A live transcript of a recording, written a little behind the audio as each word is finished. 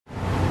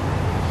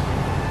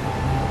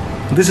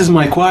This is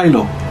my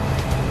Quail.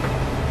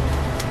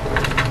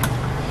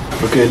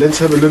 Okay, let's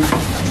have a look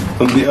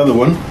on the other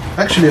one.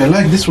 Actually, I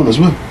like this one as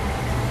well.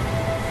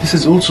 This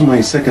is also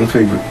my second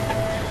favorite.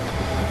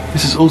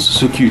 This is also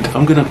so cute.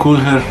 I'm gonna call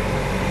her,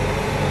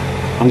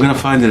 I'm gonna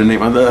find her a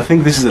name. I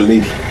think this is a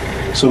lady.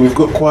 So we've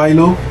got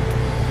Gweilo,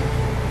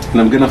 and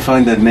I'm gonna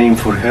find a name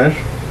for her.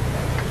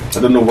 I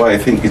don't know why I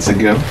think it's a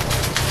girl.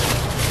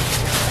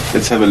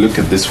 Let's have a look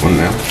at this one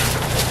now.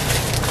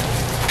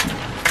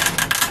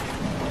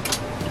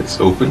 Let's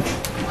open.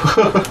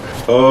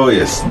 Oh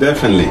yes,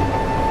 definitely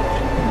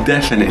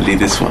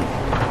this one.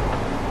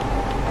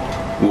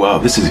 Wow,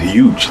 this is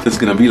huge. That's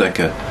gonna be like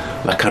a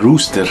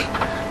rooster.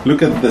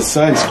 Look at the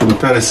size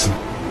comparison.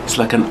 It's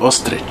like an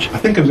ostrich. I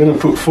think I'm gonna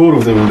put 4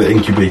 of them in the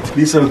incubator.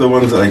 These are the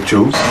ones that I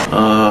chose.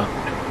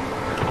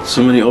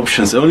 So many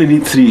options. I only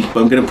need 3,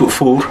 but I'm gonna put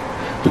 4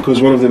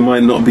 because one of them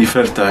might not be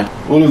fertile.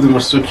 All of them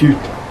are so cute.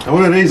 I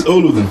wanna raise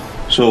all of them.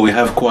 So we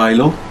have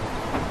Quail.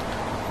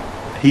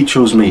 He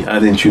chose me, I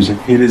didn't choose him.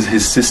 Here is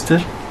his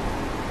sister.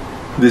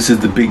 This is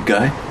the big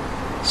guy.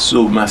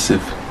 So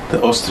massive,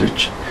 the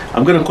ostrich.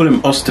 I'm gonna call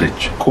him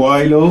Ostrich.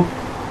 Quail,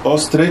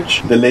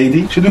 Ostrich, the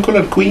lady. Should we call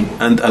her Queen?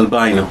 And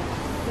Albino.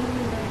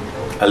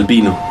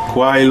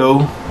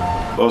 Quail,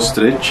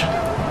 Ostrich,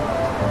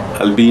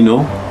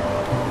 Albino,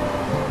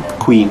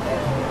 Queen.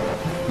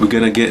 We're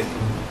gonna get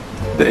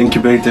the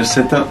incubator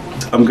set up.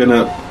 I'm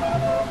gonna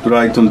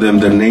write on them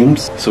their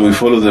names so we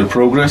follow their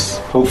progress.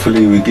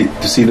 Hopefully we get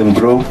to see them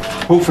grow.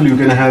 Hopefully we're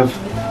gonna have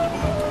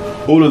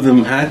all of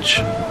them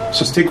hatch.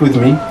 So stick with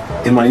me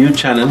in my new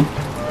channel,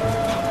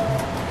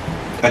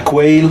 a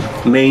quail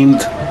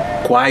named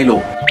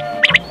Gweilo.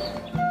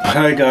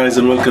 Hi guys,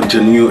 and welcome to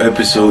a new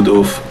episode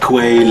of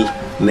Quail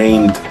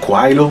named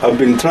Gweilo. I've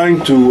been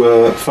trying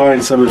to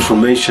find some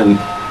information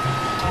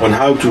on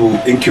how to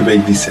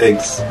incubate these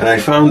eggs, and I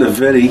found a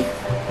very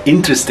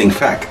interesting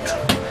fact.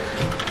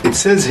 It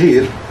says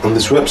here on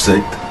this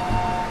website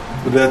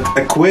that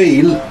a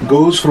quail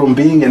goes from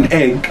being an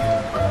egg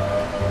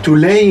to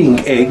laying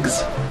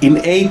eggs in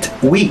 8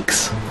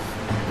 weeks.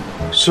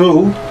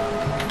 So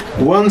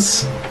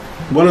once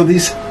one of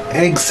these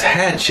eggs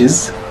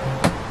hatches,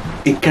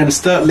 it can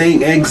start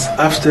laying eggs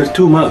after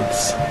 2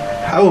 months.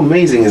 How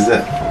amazing is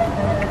that?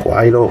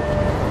 Gweilo.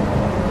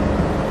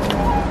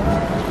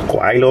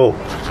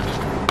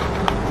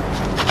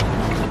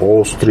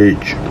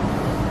 Ostrich.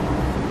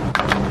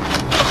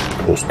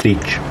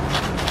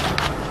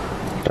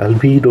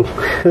 Albino.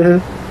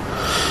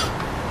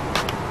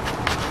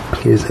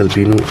 Here's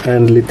Albino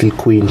and little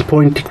Queen,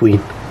 pointy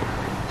Queen.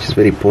 She's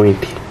very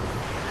pointy.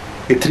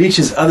 It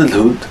reaches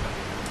adulthood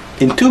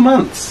in 2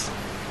 months.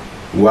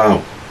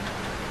 Wow,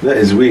 that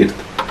is weird.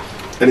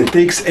 And it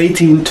takes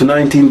 18 to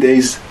 19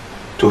 days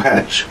to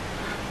hatch.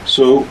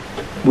 So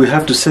we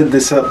have to set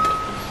this up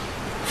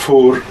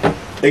for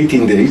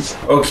 18 days.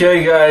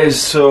 Okay guys,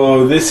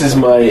 so this is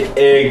my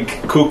egg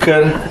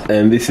cooker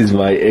and this is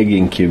my egg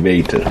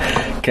incubator.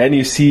 Can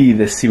you see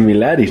the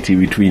similarity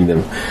between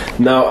them?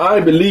 Now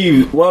I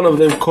believe one of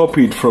them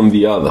copied from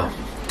the other,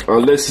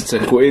 unless it's a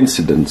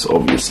coincidence,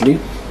 obviously.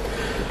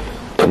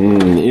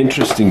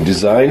 Interesting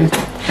design.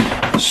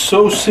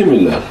 So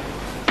similar,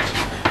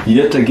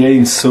 yet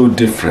again so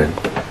different.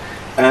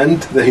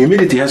 And the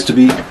humidity has to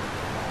be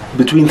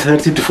between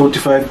 30 to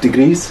 45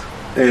 degrees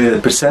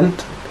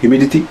percent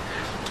humidity,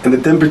 and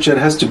the temperature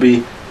has to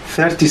be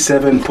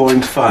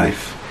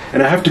 37.5.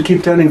 And I have to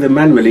keep turning them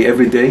manually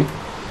every day.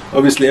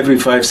 Obviously every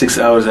 5-6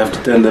 hours I have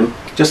to turn them,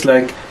 just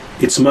like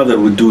its mother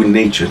would do in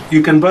nature.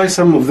 You can buy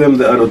some of them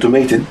that are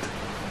automated,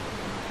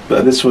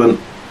 but this one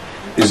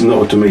is not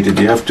automated.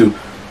 You have to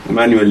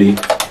manually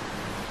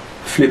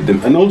flip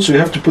them, and also you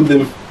have to put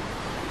them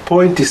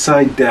pointy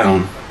side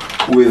down.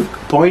 With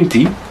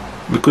pointy,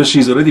 because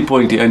she's already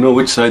pointy, I know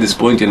which side is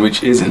pointy and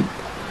which isn't.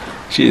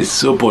 She is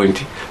so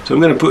pointy, so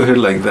I'm gonna put her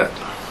like that.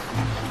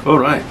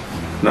 Alright,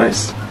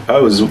 nice. I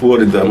was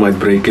worried that I might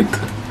break it.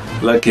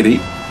 Luckily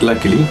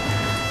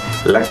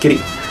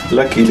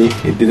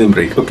it didn't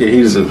break. Okay,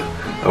 here's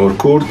our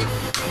cord.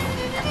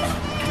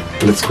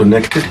 Let's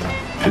connect it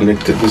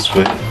this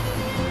way.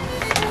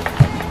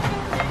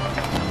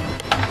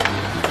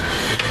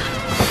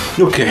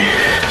 Okay,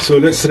 so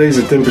let's raise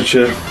the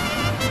temperature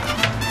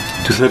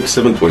to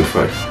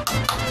 37.5.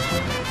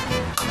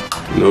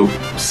 No,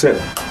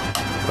 set.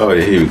 Oh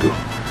yeah, here we go.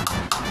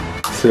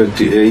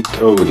 38.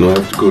 Oh no, I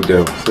have to go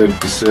down.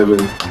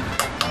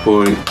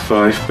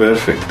 37.5.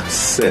 Perfect.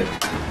 Set.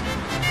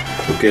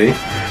 Okay,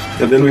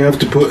 and then we have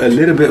to put a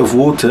little bit of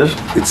water.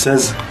 It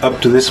says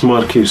up to this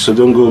mark here, so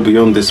don't go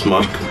beyond this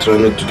mark. Try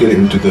not to get it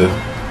into the...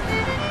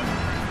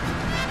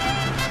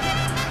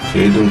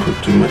 Okay, don't put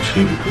too much.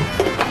 Here we go.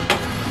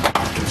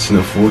 That's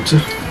enough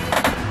water.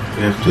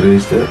 We have to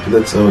raise that.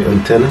 That's our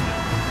antenna.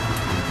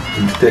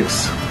 It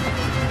detects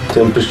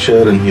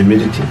temperature and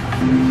humidity.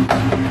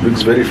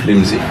 Looks very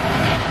flimsy.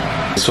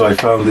 So I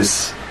found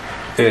this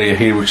area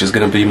here, which is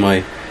going to be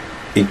my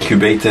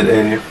incubator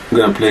area. I'm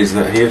going to place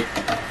that here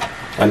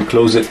and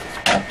close it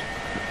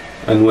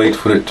and wait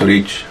for it to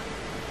reach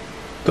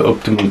the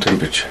optimal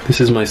temperature. This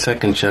is my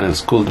second channel,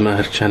 it's called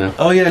Maher channel.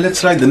 Oh yeah,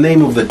 let's write the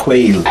name of the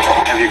quail.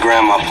 Have your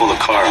grandma pull the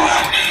car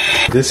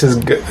around. This is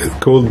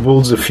called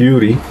Bulls of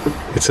Fury.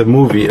 It's a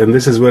movie, and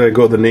this is where I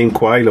got the name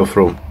Gweilo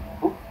from.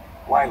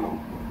 Quail.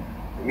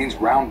 It means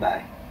round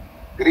eye.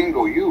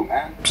 Gringo you,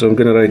 man. So I'm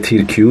gonna write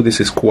here Q. This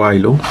is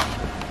Gweilo.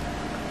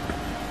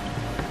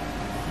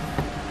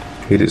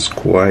 Here is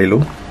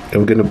Gweilo.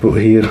 I'm gonna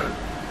put here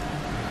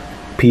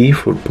P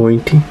for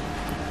pointy.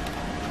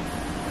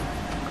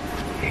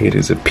 Here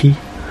is a P.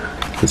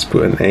 Let's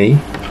put an A.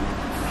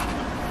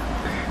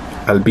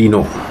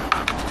 Albino.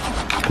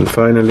 And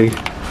finally,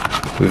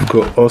 we've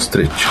got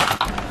Ostrich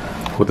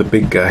with a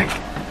big guy.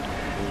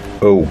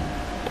 O.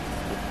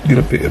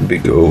 Gonna put a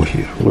big O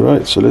here.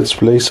 Alright, so let's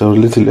place our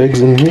little eggs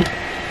in here.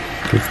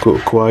 We've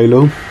got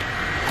Gweilo,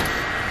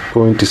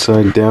 pointy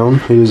side down.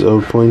 Here's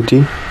our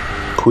pointy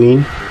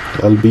queen,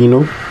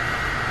 Albino,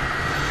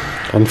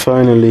 and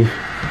finally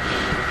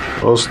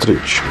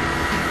Ostrich.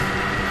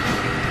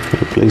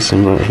 We'll place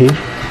him right here.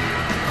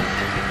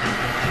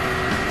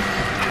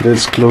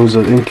 Let's close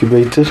our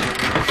incubator.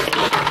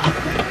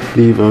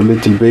 Leave our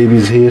little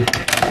babies here.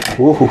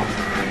 Whoa!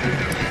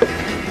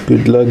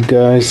 Good luck,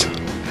 guys.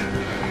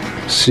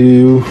 See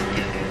you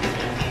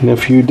in a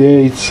few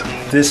days.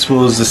 This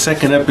was the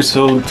second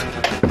episode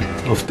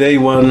of day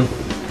one,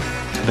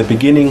 the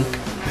beginning,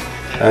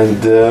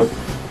 and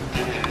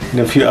in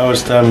a few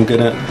hours time I'm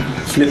gonna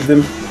flip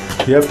them.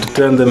 You have to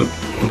turn them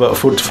about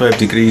 45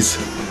 degrees,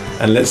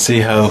 and let's see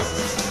how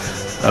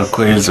our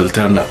quails will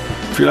turn out.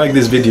 If you like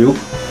this video,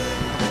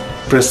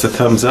 press the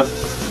thumbs up,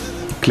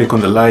 click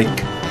on the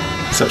like,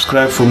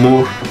 subscribe for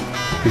more.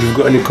 If you've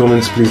got any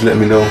comments, please let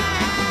me know.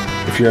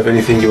 If you have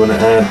anything you want to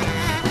add,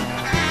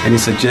 any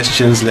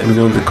suggestions, let me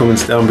know in the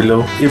comments down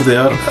below, if they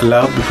are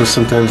allowed, because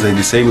sometimes I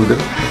disable them.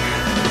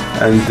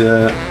 And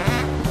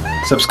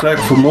subscribe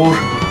for more,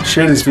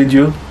 share this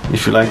video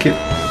if you like it,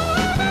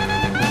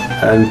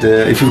 and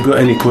if you've got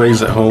any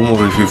quails at home,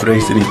 or if you've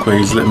raised any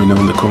quails, let me know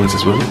in the comments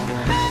as well.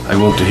 I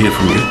want to hear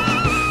from you.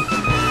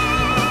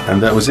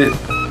 And that was it.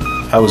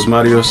 I was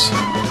Marios.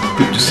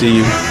 Good to see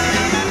you.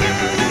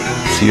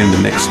 See you in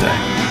the next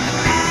time.